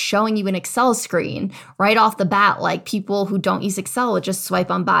was just showing you an Excel screen right off the bat, like people who don't use Excel would just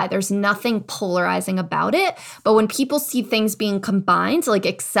swipe on by. There's nothing polarizing about it. But when people see things being combined, like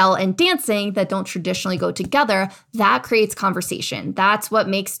Excel and dancing that don't traditionally go together, that creates conversation. That's what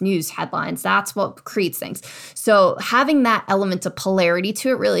makes news headlines. That's what creates things. So having that element of polarity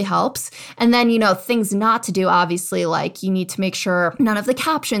to it really helps. And then, things not to do, obviously, like you need to make sure none of the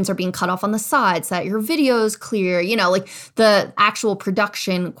captions are being cut off on the sides, that your video is clear, like the actual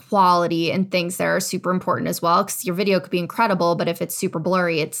production quality and things that are super important as well, because your video could be incredible, but if it's super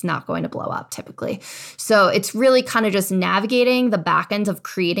blurry, it's not going to blow up typically. So it's really kind of just navigating the back end of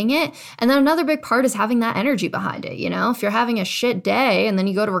creating it. And then another big part is having that energy behind it. If you're having a shit day and then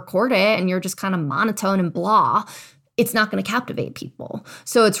you go to record it and you're just kind of monotone and blah, it's not going to captivate people.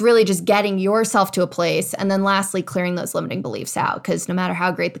 So it's really just getting yourself to a place. And then lastly, clearing those limiting beliefs out. Because no matter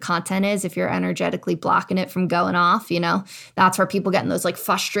how great the content is, if you're energetically blocking it from going off, that's where people get in those like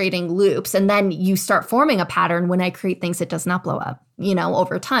frustrating loops. And then you start forming a pattern. When I create things, it does not blow up.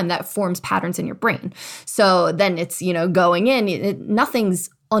 Over time, that forms patterns in your brain. So then it's, going in, nothing's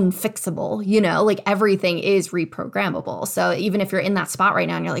unfixable, like everything is reprogrammable. So even if you're in that spot right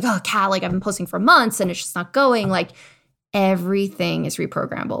now and you're like, oh, Kat, like I've been posting for months and it's just not going, like everything is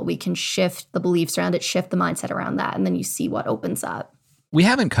reprogrammable. We can shift the beliefs around it, shift the mindset around that, and then you see what opens up. We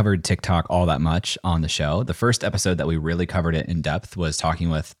haven't covered TikTok all that much on the show. The first episode that we really covered it in depth was talking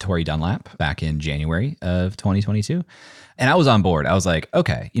with Tori Dunlap back in January of 2022. And I was on board. I was like,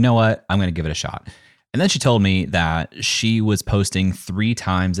 okay, you know what? I'm going to give it a shot. And then she told me that she was posting 3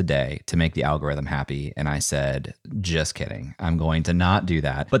 times a day to make the algorithm happy. And I said, just kidding. I'm going to not do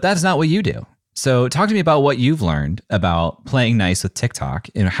that. But that's not what you do. So talk to me about what you've learned about playing nice with TikTok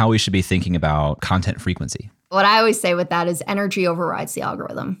and how we should be thinking about content frequency. What I always say with that is energy overrides the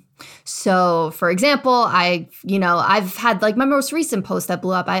algorithm. So for example, I've had like my most recent post that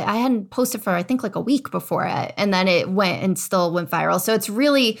blew up. I hadn't posted for I think like a week before it, and then it went and still went viral. So it's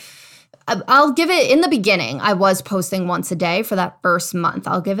really, I'll give it, in the beginning, I was posting once a day for that first month.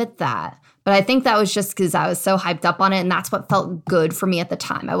 I'll give it that. But I think that was just because I was so hyped up on it, and that's what felt good for me at the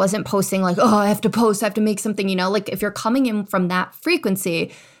time. I wasn't posting like, oh, I have to post, I have to make something, like if you're coming in from that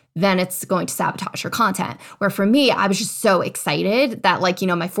frequency, then it's going to sabotage your content. Where for me, I was just so excited that my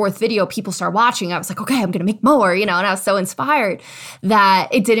 4th video, people start watching. I was like, okay, I'm going to make more, and I was so inspired that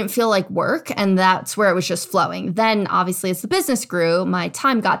it didn't feel like work. And that's where it was just flowing. Then obviously as the business grew, my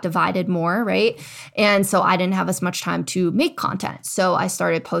time got divided more, right? And so I didn't have as much time to make content. So I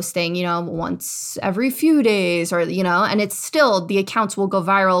started posting, once every few days and it's still, the accounts will go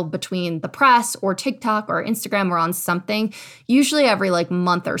viral between the press or TikTok or Instagram or on something. Usually every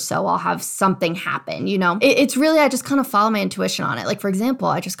month or so I'll have something happen, It's really, I just kind of follow my intuition on it. Like, for example,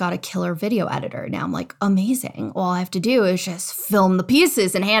 I just got a killer video editor. Now I'm like, amazing. All I have to do is just film the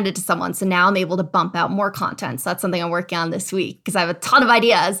pieces and hand it to someone. So now I'm able to bump out more content. So that's something I'm working on this week because I have a ton of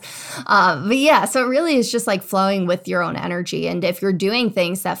ideas. But yeah, so it really is just like flowing with your own energy. And if you're doing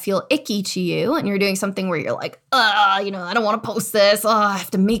things that feel icky to you and you're doing something where you're like, I don't want to post this. I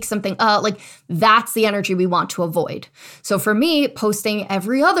have to make something. That's the energy we want to avoid. So for me, posting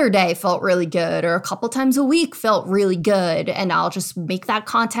every other day felt really good, or a couple times a week felt really good, and I'll just make that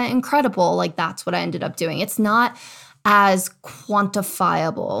content incredible. That's what I ended up doing. It's not as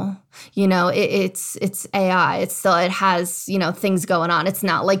quantifiable, it's AI. It's still, it has, things going on. It's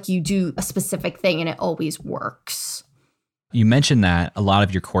not like you do a specific thing and it always works. You mentioned that a lot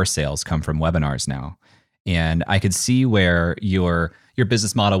of your course sales come from webinars now. And I could see where your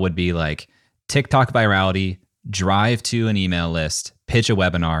business model would be like TikTok virality, drive to an email list, pitch a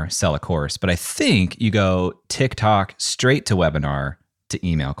webinar, sell a course. But I think you go TikTok straight to webinar to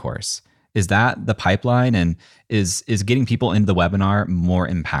email course. Is that the pipeline? And is getting people into the webinar more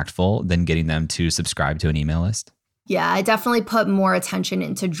impactful than getting them to subscribe to an email list? Yeah, I definitely put more attention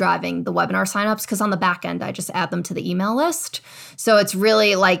into driving the webinar signups because on the back end, I just add them to the email list. So it's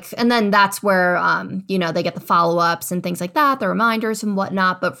really and then that's where, they get the follow-ups and things like that, the reminders and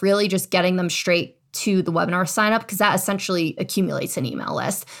whatnot, but really just getting them straight to the webinar sign up because that essentially accumulates an email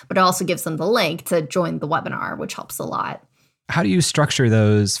list, but it also gives them the link to join the webinar, which helps a lot. How do you structure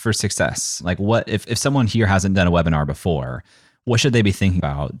those for success? Like what if someone here hasn't done a webinar before, what should they be thinking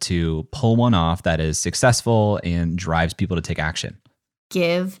about to pull one off that is successful and drives people to take action?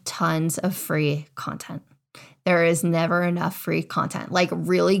 Give tons of free content. There is never enough free content,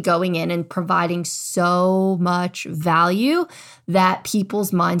 really going in and providing so much value that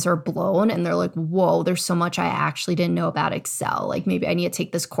people's minds are blown and they're like, whoa, there's so much I actually didn't know about Excel. Maybe I need to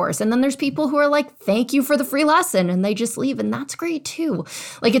take this course. And then there's people who are like, thank you for the free lesson. And they just leave. And that's great too.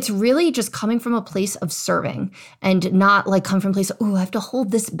 It's really just coming from a place of serving and not come from a place of, oh, I have to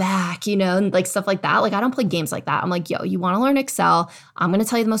hold this back, and stuff like that. I don't play games like that. I'm like, yo, you want to learn Excel? I'm going to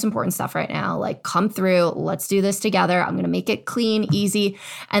tell you the most important stuff right now. Come through, let's do this together. I'm going to make it clean, easy.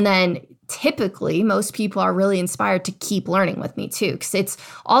 And then typically most people are really inspired to keep learning with me too, because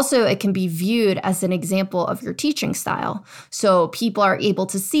it can be viewed as an example of your teaching style. So people are able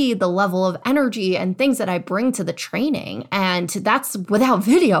to see the level of energy and things that I bring to the training. And that's without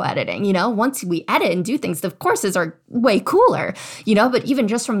video editing, once we edit and do things, the courses are way cooler, but even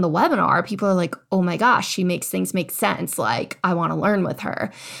just from the webinar, people are like, oh my gosh, she makes things make sense. I want to learn with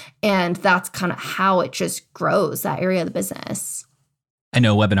her. And that's kind of how it just grows that area of the business. I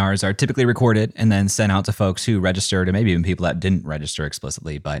know webinars are typically recorded and then sent out to folks who registered and maybe even people that didn't register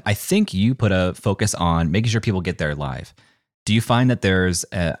explicitly. But I think you put a focus on making sure people get there live. Do you find that there's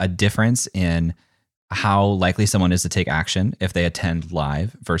a difference in how likely someone is to take action if they attend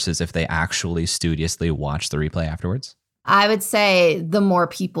live versus if they actually studiously watch the replay afterwards? I would say the more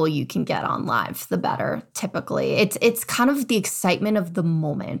people you can get on live, the better, typically. It's kind of the excitement of the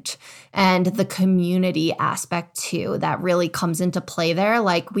moment and the community aspect too that really comes into play there.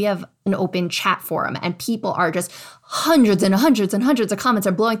 We have an open chat forum, and people are just hundreds and hundreds and hundreds of comments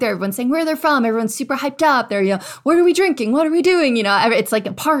are blowing through. Everyone's saying where they're from. Everyone's super hyped up. They're, what are we drinking? What are we doing? It's like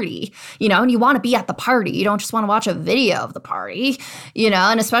a party, and you want to be at the party. You don't just want to watch a video of the party,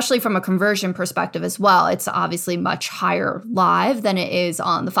 and especially from a conversion perspective as well. It's obviously much higher live than it is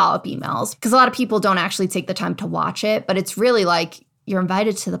on the follow-up emails, because a lot of people don't actually take the time to watch it, but it's really like you're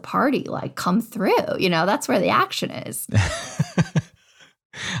invited to the party, like come through, that's where the action is.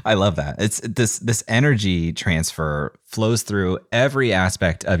 I love that. It's this energy transfer flows through every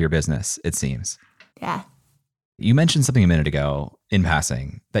aspect of your business, it seems. Yeah. You mentioned something a minute ago in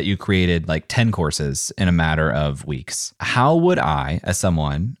passing that you created like 10 courses in a matter of weeks. How would I, as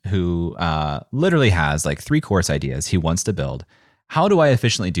someone who literally has like 3 course ideas he wants to build, how do I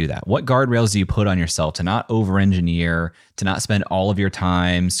efficiently do that? What guardrails do you put on yourself to not over-engineer, to not spend all of your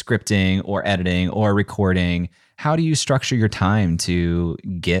time scripting or editing or recording? How do you structure your time to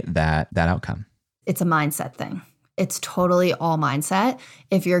get that outcome? It's a mindset thing. It's totally all mindset.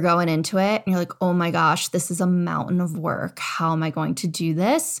 If you're going into it and you're like, oh my gosh, this is a mountain of work. How am I going to do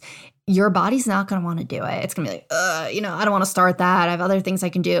this? Your body's not going to want to do it. It's going to be like, I don't want to start that. I have other things I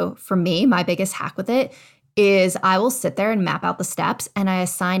can do. For me, my biggest hack with it is I will sit there and map out the steps and I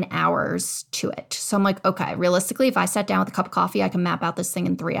assign hours to it. So I'm like, okay, realistically, if I sat down with a cup of coffee, I can map out this thing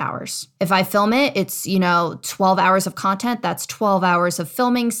in 3 hours. If I film it, it's, 12 hours of content. That's 12 hours of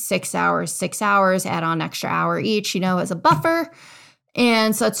filming, 6 hours, add on extra hour each, as a buffer.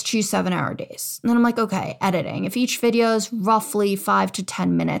 And so let's choose 7-hour days. And then I'm like, okay, editing. If each video is roughly 5 to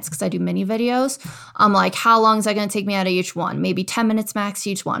 10 minutes, because I do mini videos, I'm like, how long is that going to take me out of each one? Maybe 10 minutes max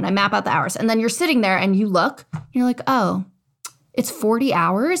each one. I map out the hours. And then you're sitting there and you look, and you're like, oh, it's 40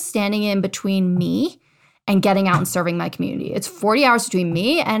 hours standing in between me and getting out and serving my community. It's 40 hours between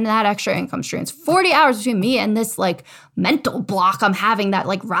me and that extra income stream. It's 40 hours between me and this like mental block I'm having that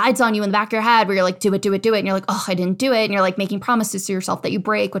like rides on you in the back of your head where you're like, do it. And you're like, oh, I didn't do it. And you're like making promises to yourself that you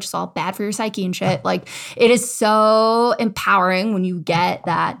break, which is all bad for your psyche and shit. Like it is so empowering when you get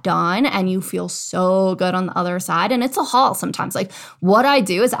that done and you feel so good on the other side. And it's a haul sometimes. Like what I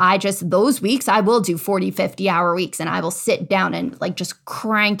do is those weeks, I will do 40, 50 hour weeks and I will sit down and like just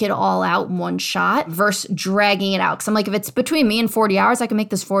crank it all out in one shot versus dragging it out. Because I'm like, if it's between me and 40 hours, I can make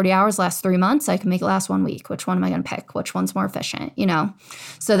this 40 hours last 3 months. I can make it last 1 week. Which one am I going to pick? Which one's more efficient,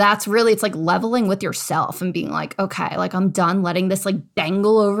 So that's really, it's like leveling with yourself and being like, okay, like I'm done letting this like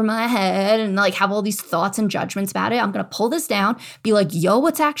dangle over my head and like have all these thoughts and judgments about it. I'm going to pull this down, be like, yo,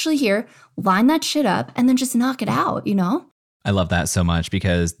 what's actually here? Line that shit up and then just knock it out, I love that so much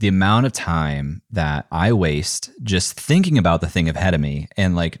because the amount of time that I waste just thinking about the thing ahead of me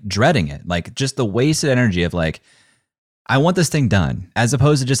and like dreading it, like just the wasted energy of like, I want this thing done, as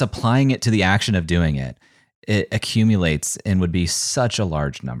opposed to just applying it to the action of doing it. It accumulates and would be such a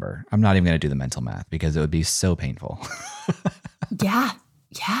large number. I'm not even going to do the mental math because it would be so painful. Yeah.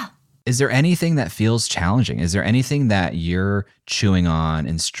 Is there anything that feels challenging? Is there anything that you're chewing on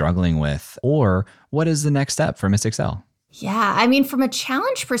and struggling with? Or what is the next step for Miss Excel? Yeah, I mean, from a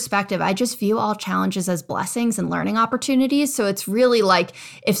challenge perspective, I just view all challenges as blessings and learning opportunities. So it's really like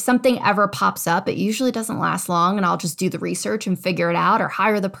if something ever pops up, it usually doesn't last long and I'll just do the research and figure it out or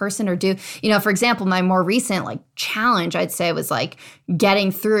hire the person or do, for example, my more recent like challenge, I'd say was like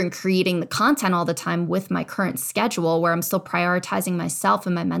getting through and creating the content all the time with my current schedule where I'm still prioritizing myself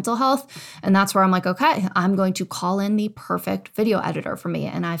and my mental health. And that's where I'm like, okay, I'm going to call in the perfect video editor for me.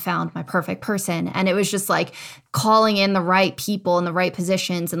 And I found my perfect person. And it was just like calling in the right people in the right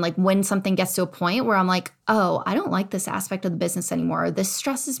positions. And like when something gets to a point where I'm like, oh, I don't like this aspect of the business anymore, or this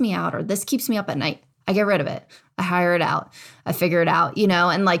stresses me out, or this keeps me up at night, I get rid of it. I hire it out. I figure it out,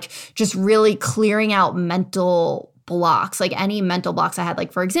 and like just really clearing out mental blocks, like any mental blocks I had.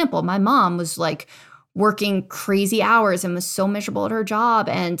 Like, for example, my mom was like working crazy hours and was so miserable at her job.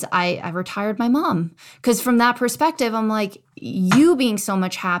 And I retired my mom. Because from that perspective, I'm like, you being so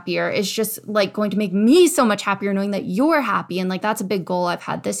much happier is just like going to make me so much happier knowing that you're happy. And like, that's a big goal I've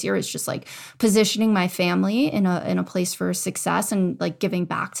had this year is just like positioning my family in a place for success and like giving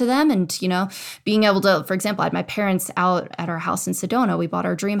back to them. And, being able to, for example, I had my parents out at our house in Sedona. We bought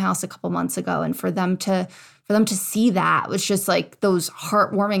our dream house a couple months ago. And for them to see that was just like those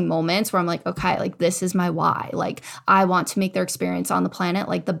heartwarming moments where I'm like, okay, like this is my why. Like I want to make their experience on the planet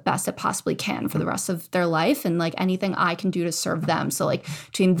like the best it possibly can for the rest of their life and like anything I can do to serve them. So like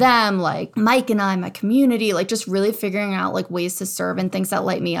between them, like Mike and I, my community, like just really figuring out like ways to serve and things that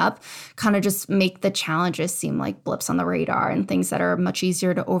light me up kind of just make the challenges seem like blips on the radar and things that are much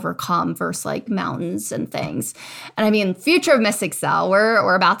easier to overcome versus like mountains and things. And I mean, future of Miss Excel,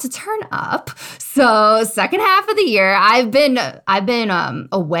 we're about to turn up. So second half of the year, I've been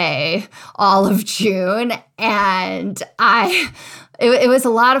away all of June, and it was a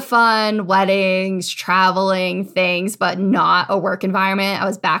lot of fun, weddings, traveling, things, but not a work environment. I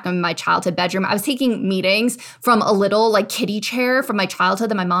was back in my childhood bedroom. I was taking meetings from a little like kiddie chair from my childhood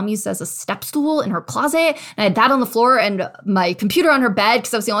that my mom used as a step stool in her closet. And I had that on the floor and my computer on her bed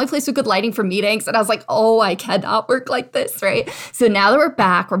because that was the only place with good lighting for meetings. And I was like, oh, I cannot work like this, right? So now that we're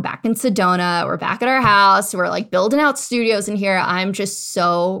back in Sedona, we're back at our house, we're like building out studios in here. I'm just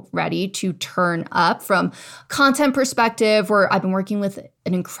so ready to turn up from content perspective, where I've been working with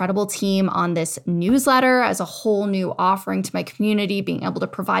an incredible team on this newsletter as a whole new offering to my community, being able to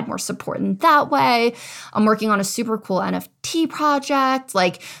provide more support in that way. I'm working on a super cool NFT project,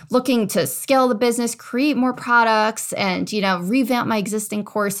 like looking to scale the business, create more products, and, revamp my existing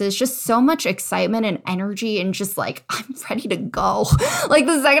courses. Just so much excitement and energy, and just like, I'm ready to go. Like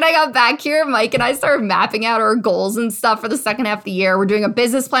the second I got back here, Mike and I started mapping out our goals and stuff for the second half of the year. We're doing a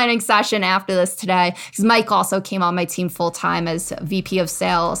business planning session after this today, because Mike also came on my team full time as VP of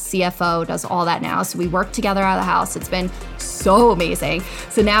sales, CFO, does all that now. So we work together out of the house. It's been so amazing.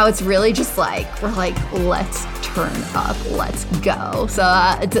 So now it's really just like, we're like, let's turn up, let's go. So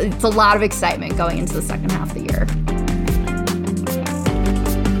it's a lot of excitement going into the second half of the year.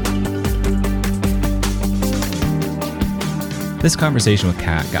 This conversation with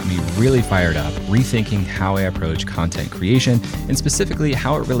Kat got me really fired up, rethinking how I approach content creation, and specifically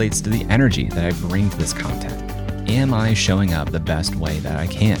how it relates to the energy that I bring to this content. Am I showing up the best way that I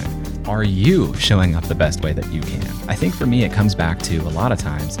can? Are you showing up the best way that you can? I think for me, it comes back to a lot of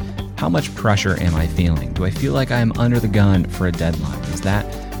times, how much pressure am I feeling? Do I feel like I'm under the gun for a deadline? Is that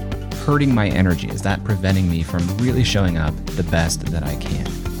hurting my energy? Is that preventing me from really showing up the best that I can?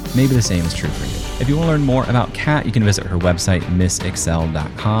 Maybe the same is true for you. If you want to learn more about Kat, you can visit her website,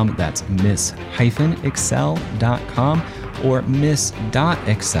 missexcel.com. That's miss-excel.com, or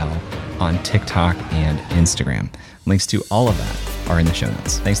miss.excel on TikTok and Instagram. Links to all of that are in the show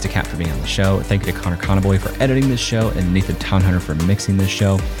notes. Thanks to Kat for being on the show. Thank you to Connor Conaboy for editing this show, and Nathan Townhunter for mixing this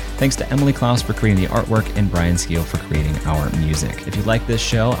show. Thanks to Emily Klaus for creating the artwork, and Brian Skeel for creating our music. If you like this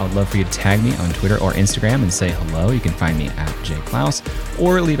show, I would love for you to tag me on Twitter or Instagram and say hello. You can find me at jklaus,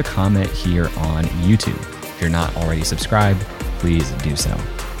 or leave a comment here on YouTube. If you're not already subscribed, please do so.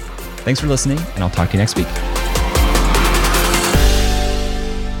 Thanks for listening, and I'll talk to you next week.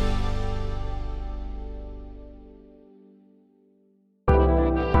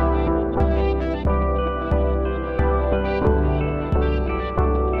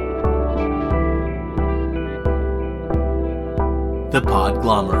 The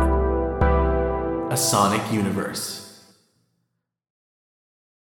Podglomerate, a sonic universe.